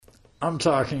I'm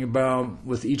talking about,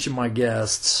 with each of my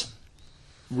guests,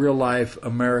 real-life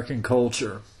American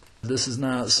culture. This is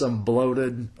not some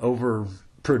bloated,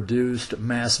 overproduced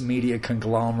mass media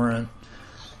conglomerate.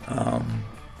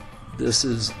 This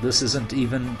isn't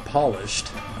even polished.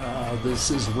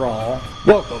 This is raw.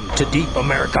 Welcome to Deep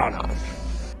Americana.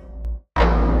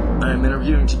 I'm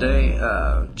interviewing today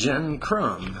Jen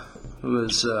Crum, who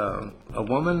is a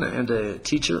woman and a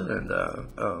teacher and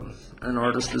an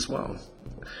artist as well.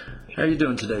 How are you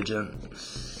doing today, Jen?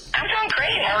 I'm doing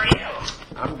great. How are you?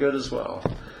 I'm good as well.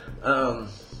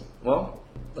 Well,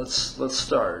 let's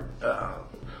start.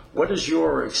 What is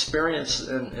your experience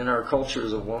in our culture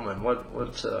as a woman? Where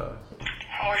should I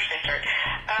start?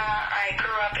 I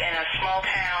grew up in a small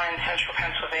town in central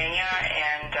Pennsylvania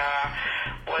and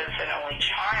was an only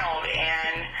child,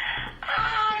 and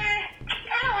I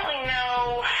don't really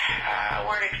know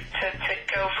where to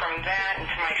go from that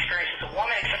into my experience as a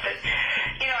woman, except that,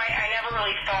 I never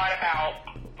really thought about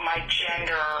my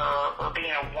gender or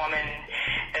being a woman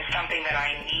as something that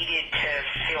I needed to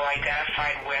feel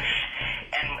identified with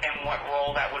and what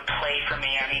role that would play for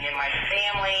me. I mean, in my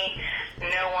family,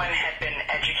 no one had been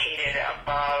educated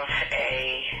above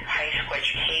a high school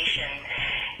education,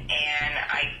 and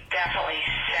I definitely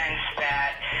sensed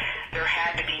that there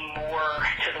had to be more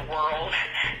to the world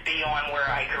beyond where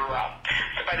I grew up.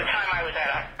 So by the time I was at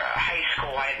high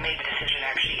school, I had made the decision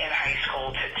actually in high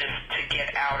school to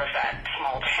get out of that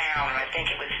small town, and I think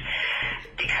it was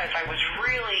because I was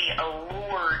really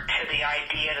allured to the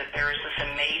idea that there is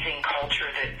this amazing culture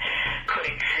that could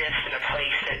exist in a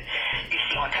place that you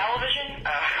see on television,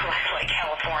 like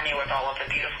California with all of the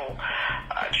beautiful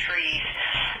trees.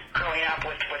 Growing up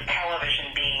with television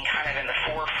being kind of in the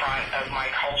forefront of my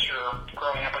culture,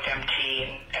 growing up with MTV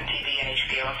and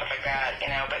HBO and stuff like that,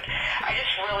 but I just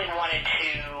really wanted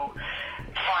to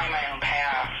find my own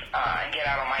path and get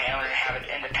out on my own and have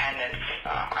independence.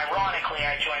 Ironically,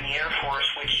 I joined the Air Force,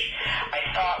 which I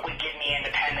thought would give me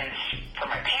independence for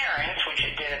my parents, which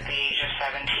it did at the age of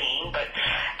 17, but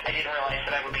I didn't realize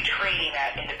that I would be trading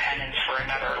that independence for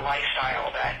another lifestyle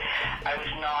that I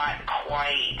was not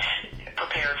quite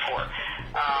prepared for.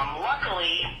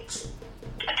 Luckily,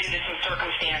 due to some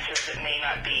circumstances that may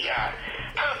not be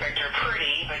perfect or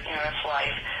pretty, but that's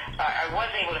life, I was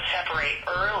able to separate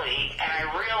early, and I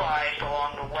realized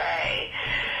along the way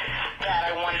that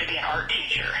I wanted to be an art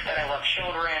teacher, that I love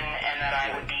children, and that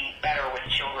I would be better with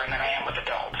children than I am with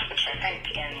adults, which I think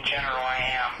in general I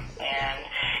am. And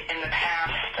in the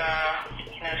past,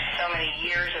 so many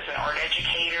years as an art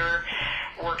educator,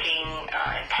 working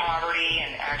in poverty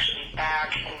and actually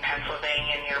back in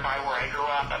Pennsylvania, nearby where I grew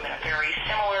up, I'm in a very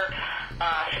similar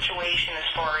situation as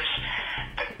far as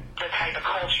the type of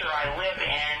culture I live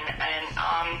in. And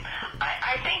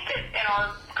I think that in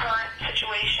our current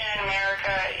situation in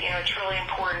America, it's really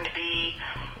important to be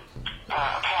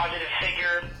a positive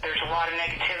figure. There's a lot of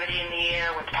negativity in the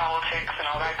air with politics and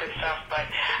all that good stuff, but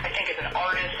I think as an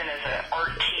artist and as an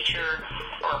art teacher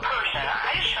or a person,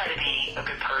 I just try to be a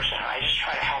good person. I just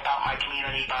try to help out my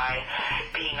community by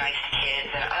being nice to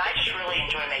kids, and I just really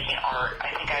enjoy making art.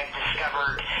 I think I've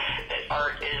discovered that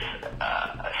art is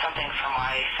something for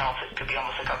myself that could be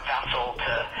almost like a vessel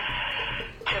to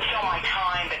fill my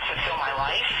time, but to fill my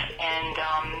life, and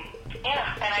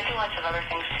and I do lots of other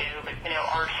things too, but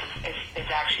art has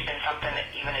actually been something that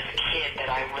even as a kid that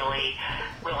I really,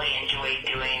 really enjoyed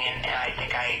doing, and I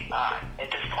think I, at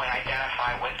this point,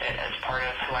 identify with it as part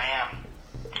of who I am.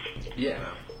 Yeah,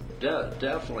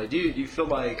 definitely. Do you feel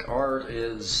like art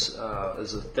is a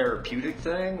therapeutic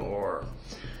thing, or?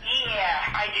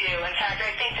 Yeah, I do. In fact,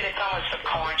 I think that it's almost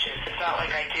subconscious. It's not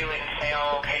like I do it and say,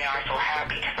 oh, okay, now I feel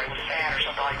happy because I was sad or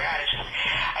something like that. It's just,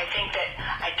 I think that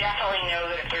I definitely know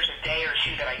that if there's a day or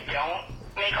two that I don't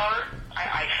make art,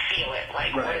 I feel it,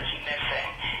 like right. What is missing.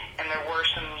 And there were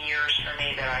some years for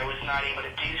me that I was not able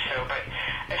to do so, but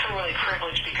I feel really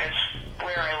privileged because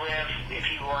where I live, if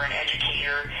you are an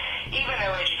educator, even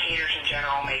though educators in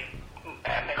general make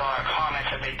a lot of comments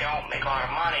that they don't make a lot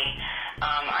of money,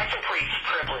 I feel pretty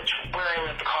privileged. Where I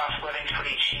live, the cost of living is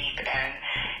pretty cheap, and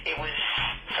it was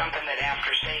something that after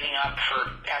saving up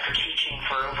after teaching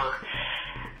for over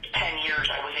 10 years,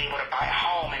 I was able to buy a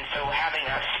home, and so having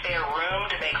a spare room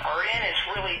to make art in has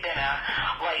really been a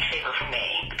lifesaver for me,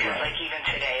 because like even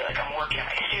today, like I'm working in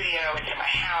my studio, it's in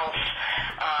my house.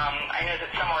 I know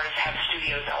that some artists have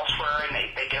studios elsewhere and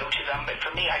they go to them, but for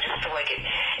me, I just feel like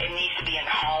it needs to be in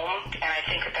home, and I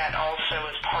think that also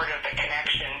is part of the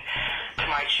connection to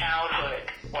my childhood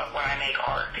when I make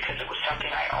art, because it was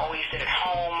something I always did at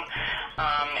home,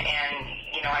 and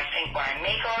I think when I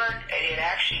make art, it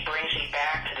actually brings me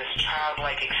back to this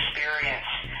childlike experience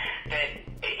that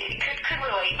it could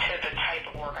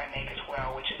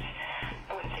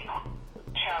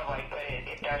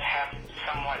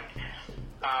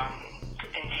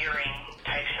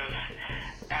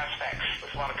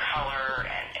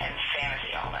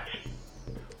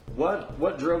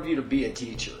What drove you to be a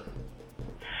teacher?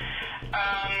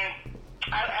 I mean,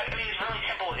 it was really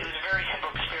simple. It was a very simple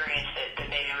experience that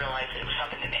made me realize that it was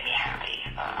something that made me happy.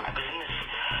 I was in this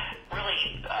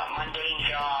really mundane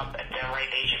job at the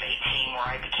ripe age of 18 where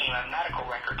I became a medical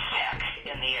records tech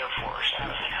in the Air Force. And I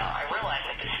was like, I realized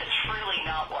that this is really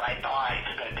not what I thought it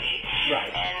was going to be.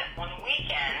 Right. And on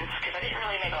weekends, because I didn't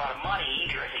really make a lot of money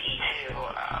either as an E2,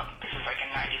 this was like in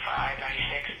 95,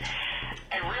 96,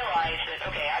 I realized that,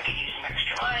 okay, I could use some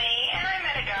extra money, and I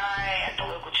met a guy at the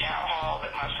local chow hall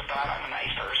that must have thought I'm a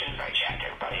nice person, so I chatted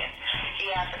to everybody, and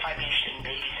he asked if I'd be interested in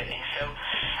babysitting. So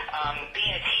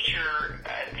being a teacher,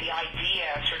 the idea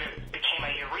sort of became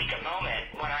a eureka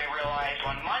moment when I realized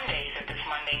on Mondays at this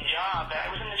mundane job that I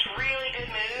was in this really good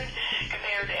mood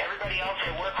compared to everybody else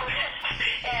I work with,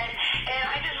 and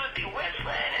I just would be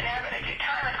whistling and having a good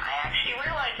time, and I actually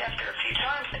realized after a few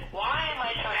times that why am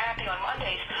I so happy on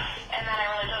Mondays? And then I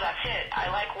realized, oh, that's it. I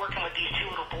like working with these two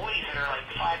little boys that are like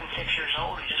 5 and 6 years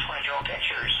old who just want to draw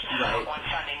pictures on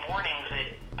Sunday mornings that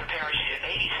prepare us to be a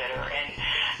babysitter. And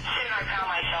soon I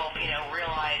found myself,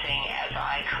 realizing as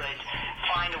I could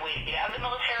find a way to get out of the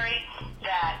military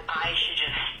that I should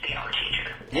just be an art teacher.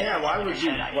 Yeah, why were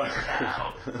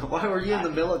you in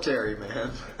the military,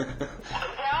 man? Well,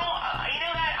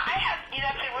 that I have,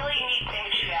 that's a really neat thing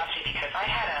that you asked me because I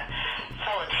had a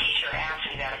fellow teacher ask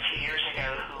me that a few years ago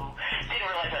who didn't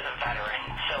realize I was a veteran.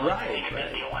 So I make a big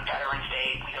deal on Veterans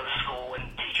Day. We go to school and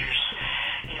teachers,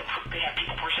 they have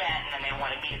people present and then they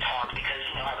wanted me to talk because,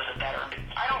 I was a veteran.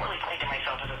 But I don't really think of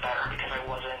myself as a veteran because I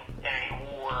wasn't in any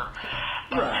war.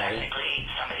 But technically,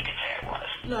 somebody could say I was.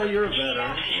 No, you're a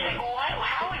veteran. She's like, well,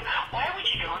 why would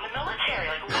you go in the military?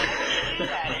 Like, why would you do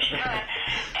that? And she kind of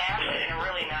asked it in a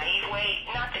really naive way.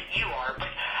 Not that you are,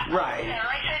 but... Right. And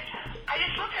I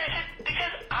just looked at it and I said,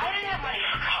 because I didn't have money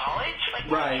for college. Like,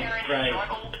 my parents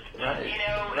struggled, in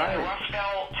the Rust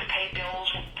Belt to pay bills,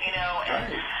 and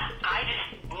I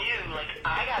just knew, like,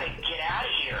 I got to get out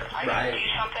of here. I got to do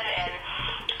something, and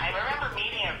I remember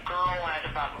meeting a girl when I was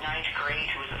about 9th grade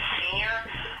who was a senior,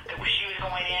 she was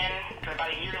going in, and about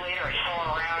a year later I saw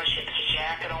her around, she had this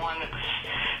jacket on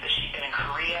that she'd been in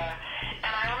Korea,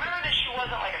 and I remember that she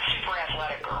wasn't like a super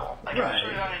athletic girl. Like, I was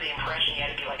sort of under the impression you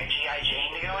had to be like a G.I.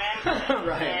 Jane to go in.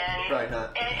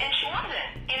 And she wasn't.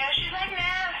 She's like,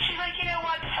 nah. She's like, you know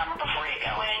what, the summer before you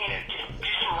go in, just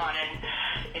do some running.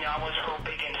 I wasn't real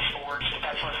big into sports, but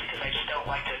that's mostly because I just don't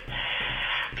like to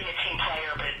be a team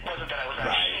player, but it wasn't that I was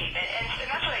actually, and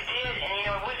that's what I did, and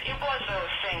it was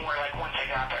those thing where, like, once I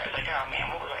got there, I was like, oh man,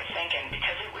 what was I thinking?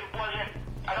 Because it wasn't,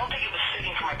 I don't think it was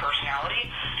suiting for my personality.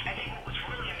 I think what was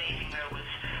really amazing, though, was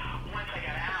once I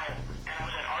got out, and I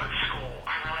was in art school,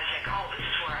 I realized, like, oh, this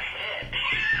is where I fit.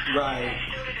 Right. And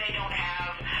still today don't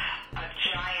have a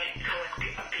giant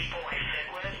collective of people I fit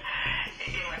with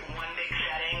in, like, one big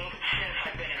setting since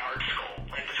I've been in art school,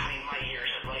 like, between my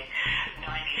years of, like, 96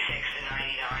 and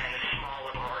 99 in a small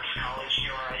liberal arts college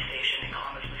near our station in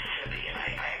Columbus, Mississippi, and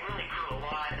I really grew a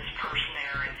lot as a person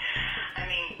there, and I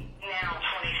mean, now,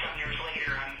 20-some years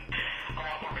later, I'm a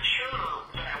lot more mature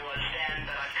than I was then,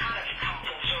 but I've kind of come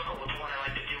full circle with what I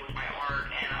like to do with my art,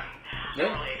 and I'm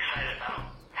really excited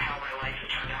about how my life has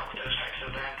turned out with those types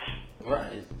of events.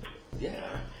 Right.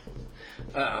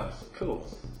 Yeah. Cool.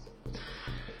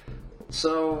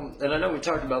 So, and I know we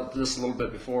talked about this a little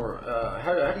bit before.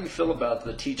 How do you feel about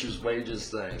the teachers' wages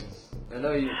thing? I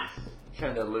know you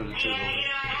kind of alluded to it. I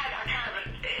had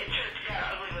it just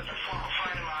got ugly with a former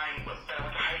friend of mine that I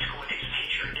went to high school with. He's a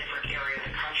teacher in a different area of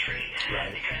the country.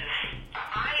 Right. Because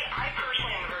I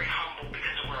personally am very humble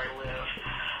because of where I live.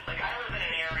 Like, I live in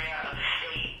an area of the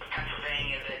state of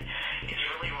Pennsylvania that is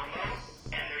really remote,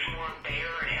 and there's more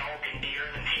bear and elk and deer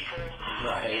than people.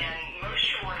 Right. And most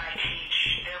children I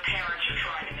teach, their parents are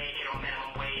trying to make it on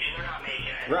minimum wage, and they're not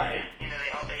making it. Right.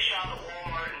 They shop at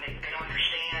Walmart, and they don't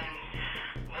understand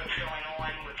what's going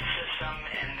on with the system,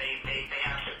 and they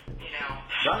have to,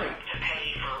 to pay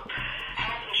for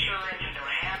health insurance and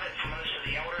don't have it for most of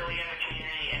the elderly in the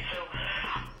community. And so,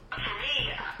 for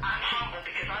me, I'm humble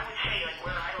because I would say, like,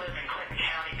 where I live in Clinton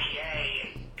County, PA,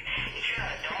 if you're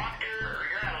not a doctor or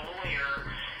you're not a lawyer,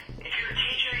 if you're a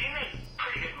teacher, you make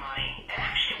pretty good money. And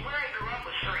actually, where I grew up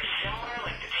was very similar,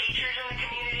 like the teachers in the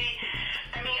community.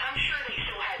 I mean, I'm sure they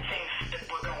still had things that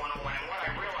were going on, and what I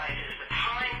realized is the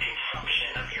time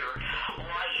consumption of your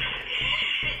life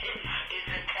is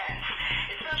intense.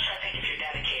 Especially, I think, if you're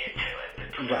dedicated to it.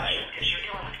 Right. Because you're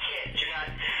dealing with kids. You're not,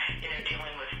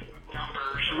 dealing with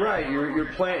numbers. Right.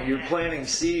 You're planting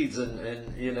seeds and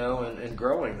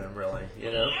growing them, really.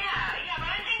 Yeah, but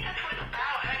I think that's what it's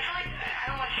about. And I feel like, I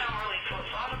don't want to sound really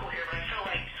philosophical here, but I feel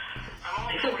like I'm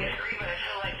only 43, but I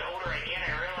feel like the older I get,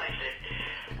 I realize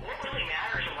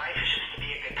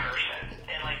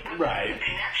Right. The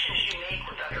connections you make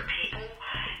with other people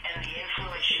and the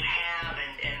influence you have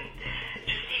and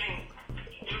just even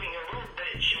giving a little bit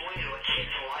of joy to a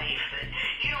kid's life that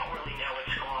you don't really know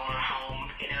what's going on at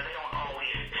home. You know, they don't always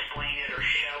explain it or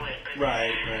show it. But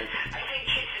Right. I think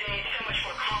kids today, it's so much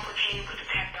more complicated with the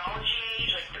technology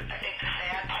age. Like, I think the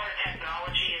sad part of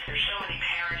technology is there's so many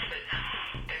parents that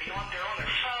they're on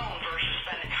their phone versus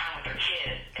spending time with their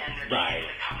kid. And their kids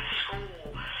that come to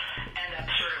school end up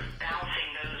sort of bouncing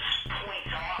those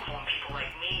points off on people like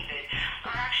me that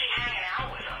are actually hanging out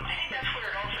with them. I think that's where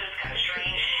it also is kind of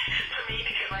strange for me,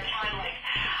 because I find, like,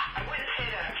 I wouldn't say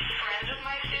that I'm friends with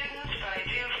my students, but I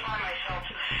do find myself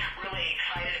really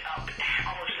excited about,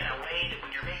 almost in a way, that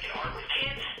when you're making art with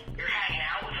kids, you're hanging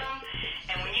out with them,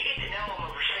 and when you get to know them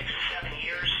over 6 to 7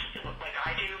 years, like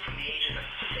I do, from the ages of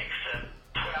 6 to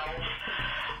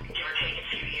 12, give or take a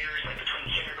few years, like between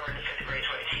kindergarten and 5th grade is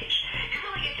what I teach, you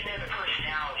really get to know the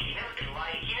personality. You know what they're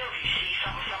like. You know if you see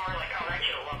something somewhere, like, oh, that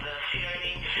kid will love this. You know what I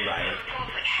mean? Right. So it's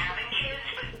almost like having kids,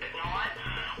 but not,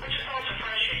 which is also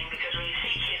frustrating, because when you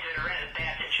see kids that are in a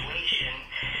bad situation,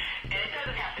 and it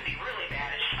doesn't have to be really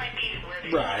bad, it just might be where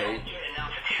they don't get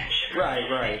enough attention. Right.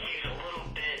 They use a little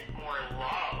bit more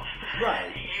love.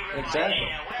 Right. You realize, Exactly. you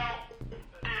know, well,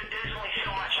 there's only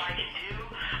so much I can do,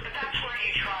 but that's where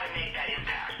you try to make that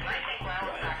impact. And I think when I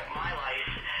look back at my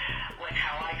life, like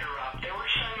how I grew up, there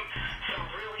were some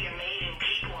really amazing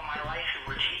people in my life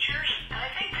who were teachers. And I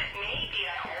think that maybe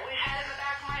I always had in the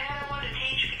back of my head I wanted to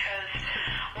teach, because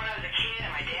when I was a kid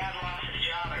and my dad lost his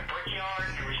job at a brickyard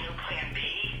and there was no plan B,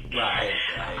 Right.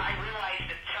 I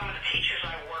realized that some of the teachers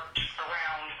I worked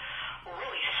around were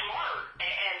really smart,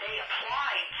 and they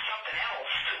applied something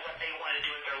else to what they wanted to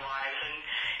do with their lives, and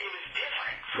it was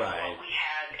different from what we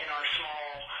had in our small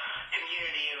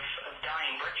community of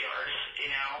dying brickyards, you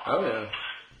know. Oh, yeah.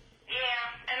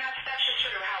 Yeah, and that's just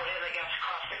sort of how it is, I guess,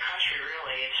 across the country,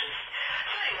 really. It's just,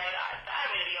 so anyway, I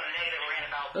don't mean to be on a negative rant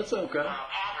about That's okay.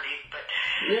 poverty, but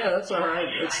Yeah, that's all right.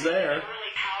 It's there. It's a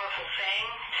really powerful thing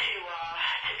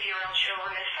to be around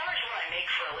children. As far as what I make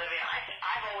for a living,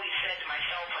 I've always said to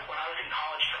myself, like when I was in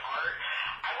college for art,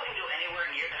 I wouldn't go anywhere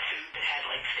near the food that had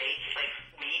like steak, like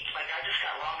meat. Like I just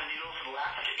got ramen noodles and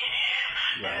left.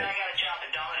 And then I got a job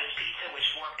at Domino's Pizza, which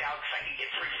worked out because I could get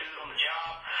free food on the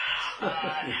job.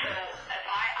 So if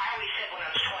I always said when I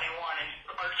was 21 in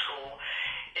art school,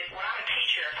 when I'm a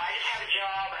teacher, if I just have a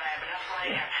job and I have enough money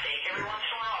to have steak every once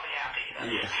in a while, I'll be happy.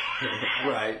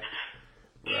 Right.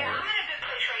 Yeah, I'm in a good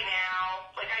place right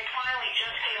now. Like, I finally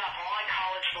just paid off all my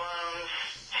college loans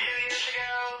 2 years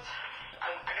ago.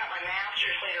 I got my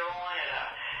master's later on at a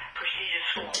prestigious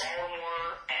school in Baltimore,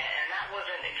 and that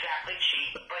wasn't exactly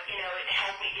cheap, but, you know, it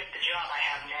helped me get the job I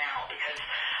have now, because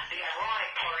the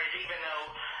ironic part is, even though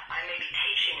I may be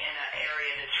teaching in an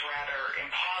area that's rather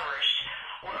impoverished,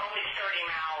 we're only 30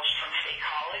 miles from State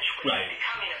College, which is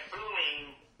becoming a booming,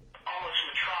 almost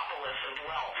metropolis of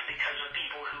wealth because of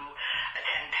people who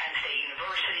attend Penn State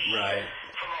University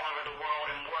from all over the world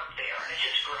and work there, and it's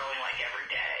just growing like every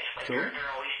day. Like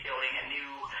they're always building a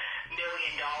new $1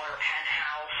 million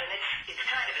penthouse, and it's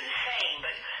kind of insane.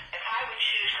 But if I would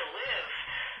choose to live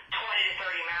 20 to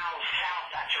 30 miles south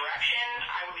that direction,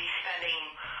 I would be spending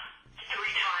 3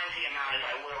 times the amount as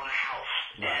I would on a house.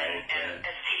 And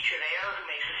as a teacher there who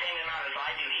makes the same amount as I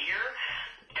do here,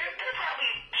 they're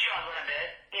probably struggling a bit,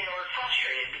 you know, or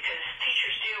frustrated, because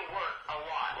teachers do work a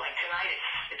lot. Like tonight,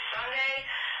 it's Sunday,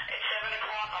 at 7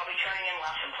 o'clock, I'll be turning in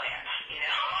lesson plans, you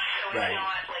know, so it's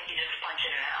not like you just punch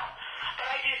in and out. But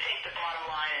I do think the bottom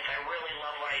line is I really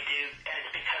love what I do, and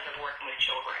it's because of working with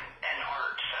children and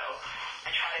art. So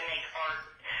I try to make art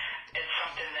as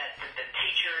something that the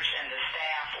teachers and the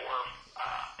staff or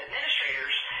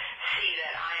administrators see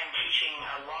that I am teaching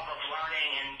a love of learning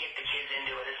and get the kids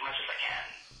into it as much as I can.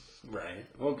 Right.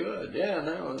 Well, good. Yeah,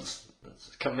 no, it's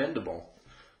commendable.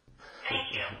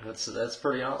 Thank you. That's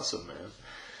pretty awesome, man.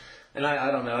 And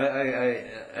I don't know.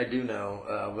 I do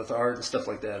know with art and stuff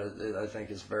like that. I think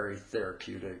it's very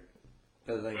therapeutic.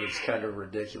 I think it's kind of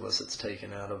ridiculous. It's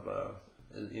taken out of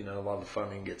you know, a lot of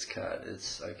funding gets cut.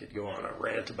 I could go on a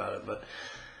rant about it, but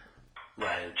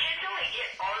Kids only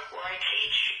get art where I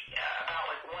teach about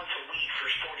like once a week for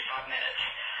 45 minutes.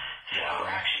 So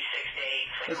actually 6 days.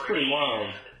 Like that's pretty wild.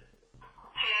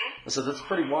 So that's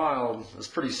pretty wild.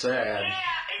 It's pretty sad. Yeah,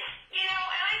 you know,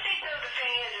 and I think though the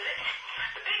thing is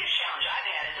the biggest challenge I've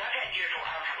had is I've had years where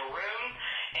I don't have a room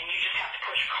and you just have to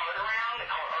push a cart around, the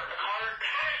cart.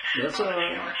 That's all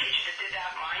right. Our teachers that did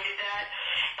that, mine did that.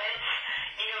 And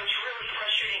it's really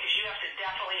frustrating because you have to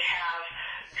definitely have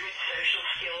good social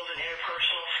skills and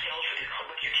interpersonal skills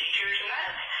with your teachers, and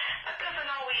that doesn't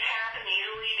always happen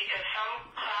easily because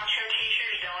some classroom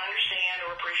teachers don't understand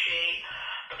appreciate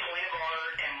the point of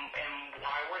art and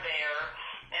why we're there.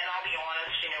 And I'll be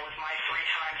honest, you know, with my free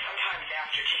time, sometimes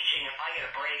after teaching, if I get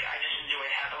a break, I just enjoy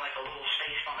having like a little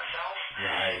space by myself.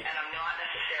 Right. And I'm not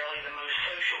necessarily the most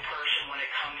social person when it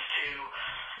comes to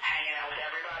hanging out with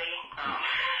everybody.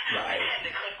 Right. I tend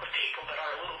to click with people that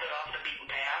are a little bit off the beaten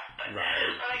path. But,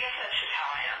 Right. but I guess that's just how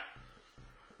I am.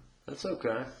 That's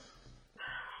okay.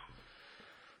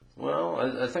 Well,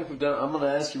 I think we've done. I'm going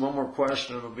to ask you one more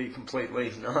question. It'll be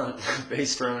completely not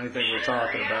based around anything we're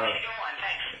talking about. Go on,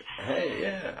 thanks. Hey,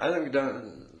 yeah, I think we've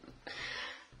done.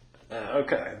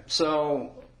 Okay,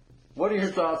 so what are your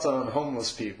thoughts on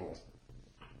homeless people?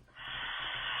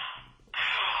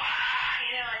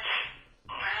 You know,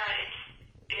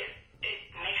 it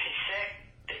makes me sick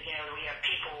that, you know, we have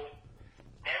people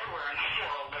everywhere in the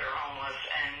world that are homeless,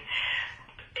 and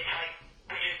it's like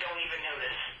we just don't even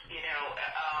notice. You know,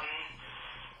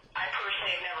 I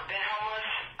personally have never been homeless.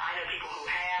 I know people who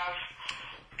have.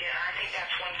 Yeah, I think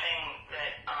that's one thing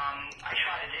that I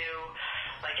try to do.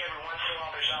 Like every once in a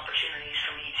while, there's opportunities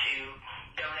for me to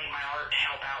donate my art to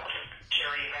help out with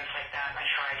charity events like that, and I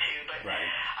try to. But Right.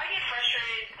 I get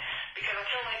frustrated because I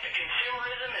feel like the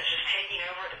consumerism is just taking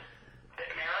over the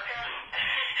America,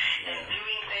 and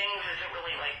doing things isn't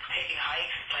really like taking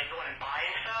hikes. It's like going and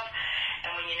buying stuff.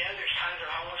 And when you know there's tons of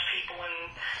homeless people in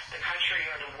the country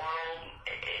or the world,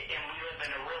 and we live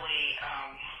in a really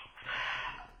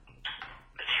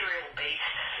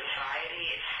material-based society,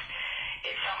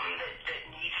 it's something that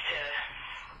needs to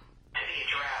be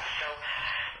addressed. So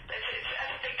that's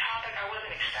a big topic I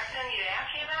wasn't expecting you to ask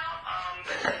me about.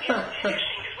 But you know, it's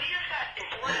interesting because we just got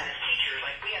informed as teachers.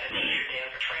 Like we had a teacher day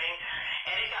for training,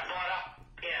 and it got brought up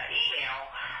in an email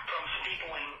from some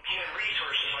people in human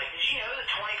resources. Like, did you know that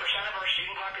 20% of our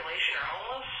student population are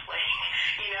homeless? Like,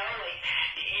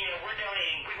 we're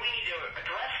donating. We need to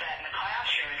address that in the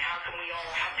classroom, and how can we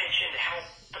all pitch in to help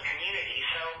the community?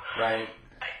 So, Right.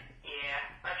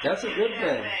 That's a good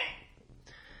thing.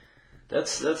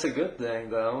 That's a good thing,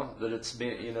 though, that it's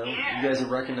being, you know, you guys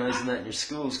are recognizing that in your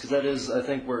schools, because that is, I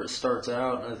think, where it starts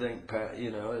out. And I think,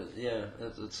 you know, it's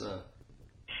good.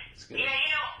 Yeah,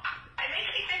 you know, it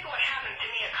makes me think of what happened to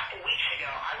me a couple weeks ago.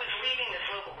 I was leaving this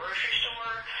local grocery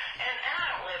store, and I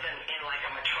don't live in like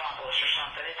a metropolis or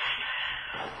something.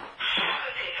 I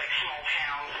would say it's like small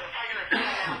towns. So if I go 10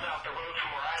 miles out the road from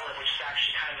where I live, which is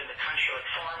actually kind of in the country, like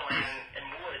farmland and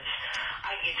woods,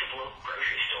 I get to the local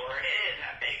grocery store, and it isn't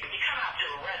that big. But you come out to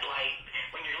a red light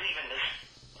when you're leaving this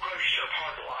grocery store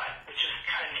parking lot, which is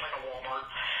kind of like a Walmart,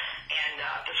 and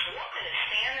this woman is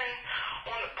standing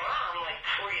on the berm, like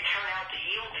before you turn out the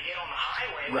yield to get on the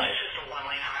highway, which Right. is just a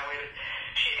one-lane highway. But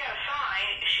she's got a sign.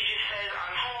 She just says,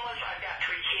 "I'm homeless. I've got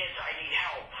 3 kids. I need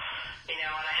help." You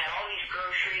know, and I had all these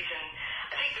groceries, and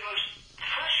I think the most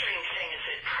frustrating thing is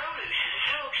that produce is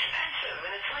so expensive,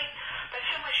 and it's like that's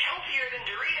so much healthier than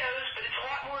Doritos, but it's a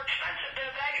lot more expensive than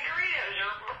a bag of Doritos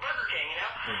or Burger King, you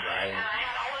know. Right. And I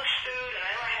had all this food, and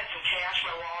I know I had some cash in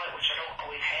my wallet, which I don't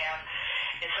always have.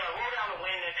 And so I rolled down the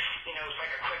Windex, you know, it was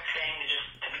like a quick thing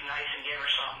to be nice and give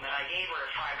her something. And I gave her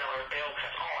a $5 bill because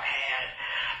that's all I had.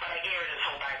 But I gave her this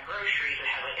whole bag of groceries that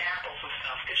had like apples and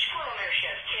stuff. Because she put on there she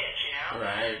has kids, you know?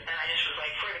 Right. And I just was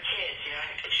like, for the kids, you know?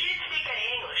 And she didn't speak any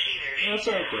English either. That's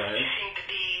okay. She seemed to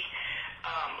be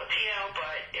Latino,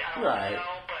 but I don't Right.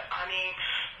 know. But I mean,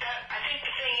 I think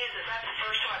the thing is that's the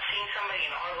first time I've seen somebody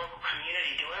in our local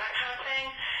community doing that kind of thing.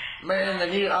 Man,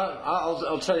 then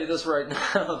I'll tell you this right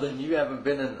now. Then you haven't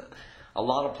been in a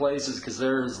lot of places, because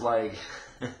there's like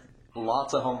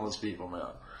lots of homeless people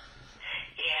now.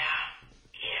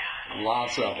 Yeah.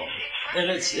 Lots of them, and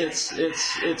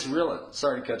it's really,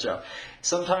 sorry to cut you off.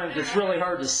 Sometimes it's really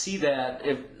hard to see that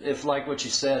if like what you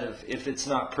said, if it's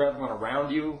not prevalent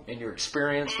around you in your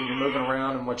experience when you're moving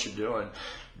around and what you're doing.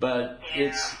 But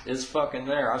it's fucking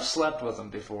there. I've slept with them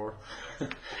before.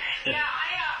 Yeah, I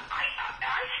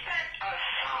spent a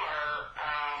summer,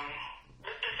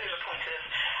 there's a point to this,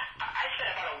 I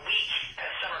spent about a week at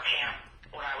a summer camp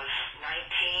when I was 19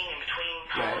 in between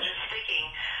colleges thinking,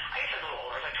 I guess I was a little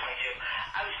older, I was like 22,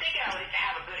 I was thinking I would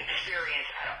have a good experience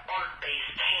at an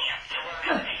art-based camp, so when I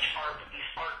had to teach art with these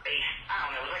art-based, I don't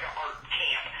know, it was like an art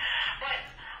camp, but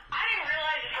I didn't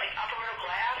realize it's like upper middle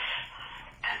class,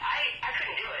 and I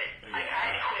couldn't do it. I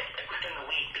had to quit within the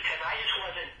week because I just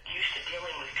wasn't used to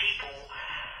dealing with people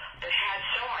that had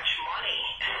so much money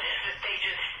that they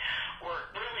just were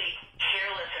really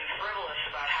careless and frivolous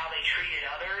about how they treated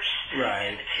others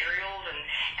Right. and materials, and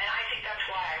I think that's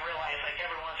why I realized, like,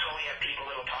 every once in a while we have people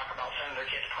that will talk about sending their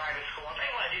kids to private school. If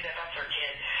they want to do that, that's their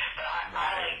kid. But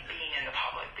I like being in the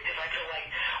public because I feel like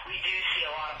we do see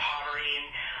a lot of poverty, and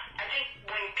I think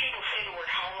when people say the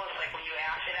word homeless, like when you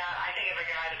ask me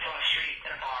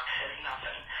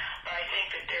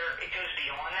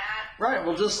Right.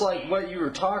 Well, just like what you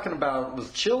were talking about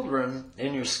with children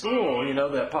in your school, you know,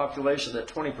 that population, that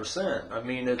 20%. I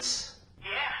mean, that's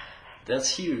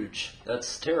huge.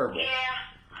 That's terrible. Yeah.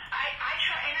 I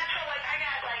try, and that's what, like, I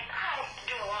don't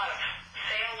do a lot of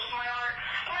sales with my art.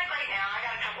 But, like, right now, I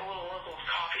got a couple little local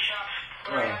coffee shops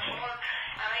where I got some work.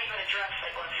 And I even addressed,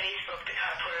 like, on Facebook to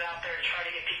kind of put it out there to try to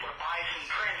get people to buy some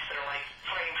prints that are, like,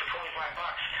 framed for $25.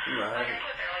 Right. Like I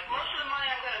put there, like, most of the money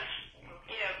I'm going to,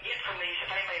 get from these, if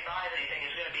anybody buys anything,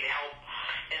 is going to be to help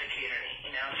in the community,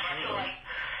 So I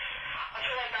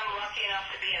feel like I'm lucky enough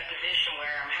to be in a position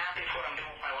where I'm happy for what I'm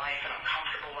doing with my life, and I'm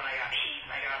comfortable when I got heat,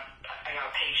 and I got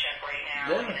a paycheck right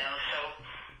now, So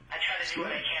I try to do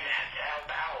what I can to help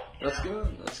out. That's good.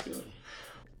 That's good.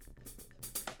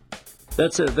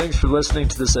 That's it. Thanks for listening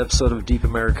to this episode of Deep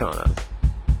Americana.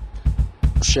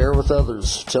 Share with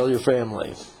others. Tell your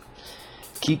family.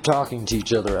 Keep talking to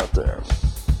each other out there.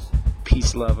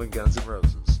 Peace, love, and Guns N'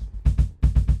 Roses.